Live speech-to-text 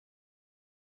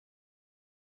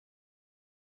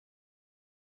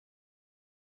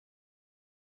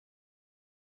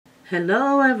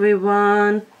Hello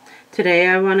everyone. Today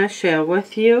I want to share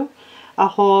with you a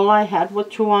haul I had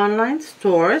with 2 online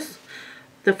stores.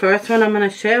 The first one I'm going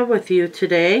to share with you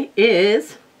today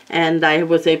is, and I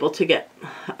was able to get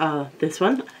this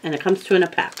one, and it comes 2 in a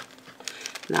pack.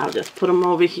 Now I'll just put them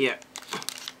over here.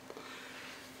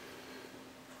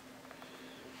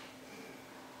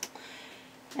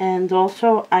 And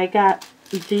also I got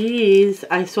these.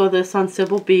 I saw this on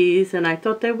Civil Bees and I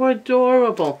thought they were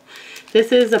adorable.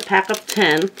 This is a pack of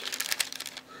 10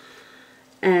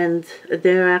 and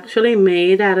they're actually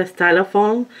made out of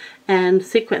styrofoam and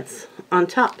sequins on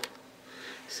top.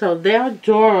 So they're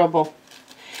adorable.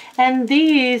 And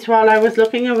these, while I was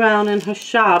looking around in her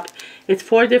shop, it's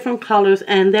 4 different colors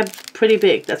and they're pretty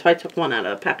big. That's why I took one out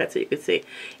of the packet so you can see.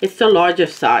 It's the larger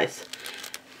size.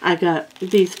 I got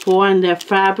these 4 and they're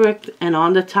fabric, and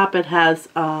on the top it has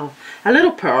a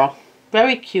little pearl.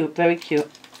 Very cute, very cute.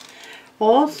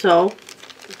 Also,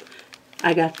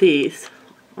 I got these.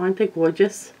 Aren't they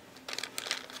gorgeous?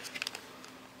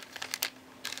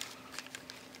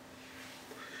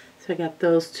 So I got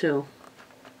those too.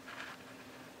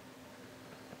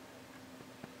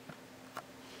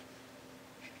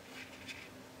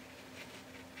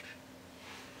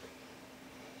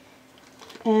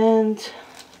 And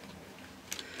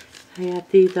I got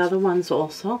these other ones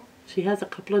also. She has a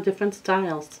couple of different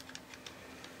styles.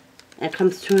 It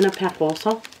comes 2 in a pack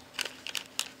also.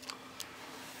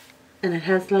 And it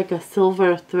has like a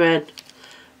silver thread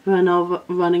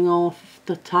running off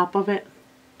the top of it.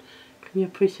 Can you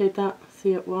appreciate that?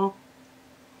 See it well?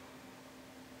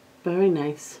 Very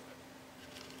nice.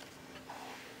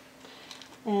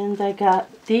 And I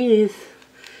got these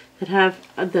that have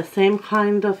the same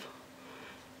kind of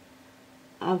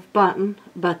button,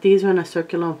 but these are in a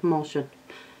circular motion.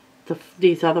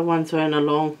 These other ones are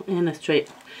in a straight,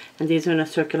 and these are in a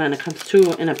circular, and it comes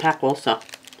 2 in a pack also.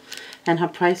 And her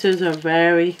prices are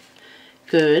very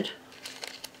good,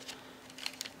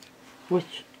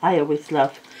 which I always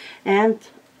love. And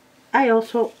I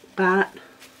also got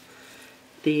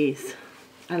these.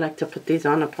 I like to put these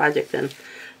on a project and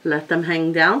let them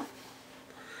hang down.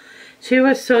 She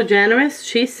was so generous.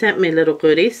 She sent me little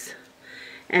goodies.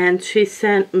 And she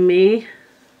sent me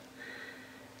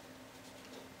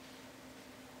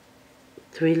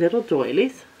 3 little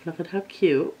doilies. Look at how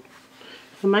cute.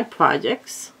 For my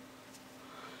projects.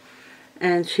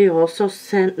 And she also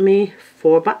sent me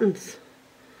 4 buttons.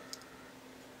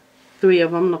 3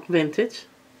 of them look vintage.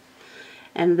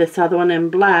 And this other one in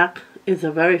black is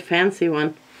a very fancy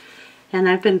one. And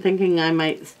I've been thinking I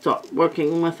might start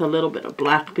working with a little bit of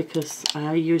black because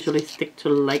I usually stick to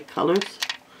light colors.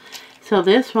 So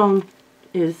this one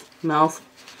is Mels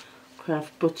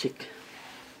Craft Boutique.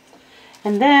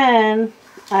 And then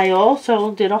I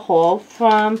also did a haul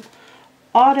from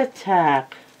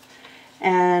Attack.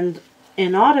 And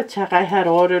in Attack I had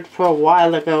ordered for a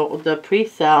while ago the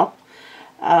pre-sale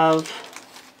of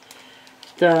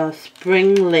the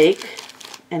Spring Lake.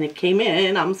 And it came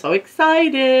in. I'm so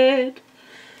excited.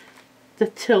 The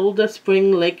Tilda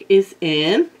Spring Lake is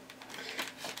in.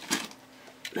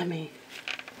 Let me...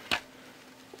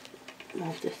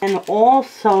 And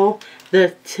also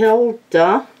the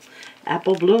Tilda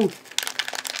Apple Bloom.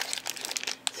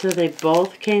 So they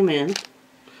both came in.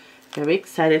 Very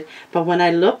excited. But when I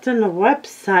looked on the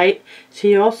website,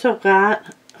 she also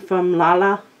got from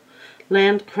Lala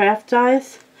Land Craft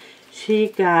Dies. She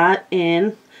got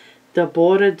in the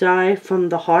border die from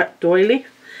the heart doily.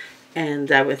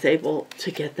 And I was able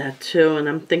to get that too. And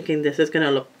I'm thinking this is going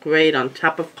to look great on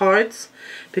top of cards,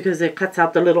 because it cuts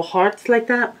out the little hearts like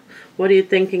that. What are you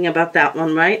thinking about that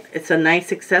one, right? It's a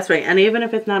nice accessory. And even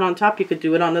if it's not on top, you could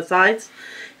do it on the sides.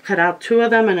 Cut out 2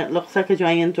 of them and it looks like a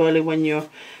giant doily when you're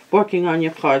working on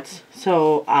your cards.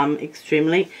 So I'm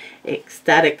extremely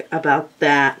ecstatic about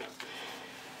that.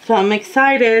 So I'm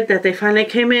excited that they finally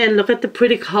came in. Look at the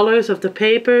pretty colors of the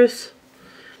papers.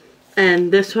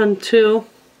 And this one too.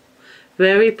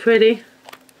 Very pretty.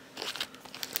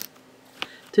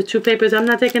 The 2 papers, I'm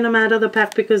not taking them out of the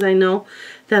pack because I know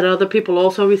that other people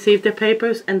also received their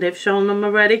papers and they've shown them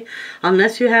already.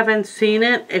 Unless you haven't seen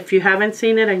it, if you haven't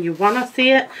seen it and you want to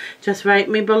see it, just write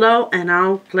me below and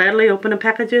I'll gladly open the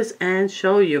packages and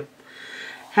show you.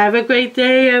 Have a great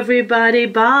day, everybody.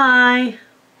 Bye.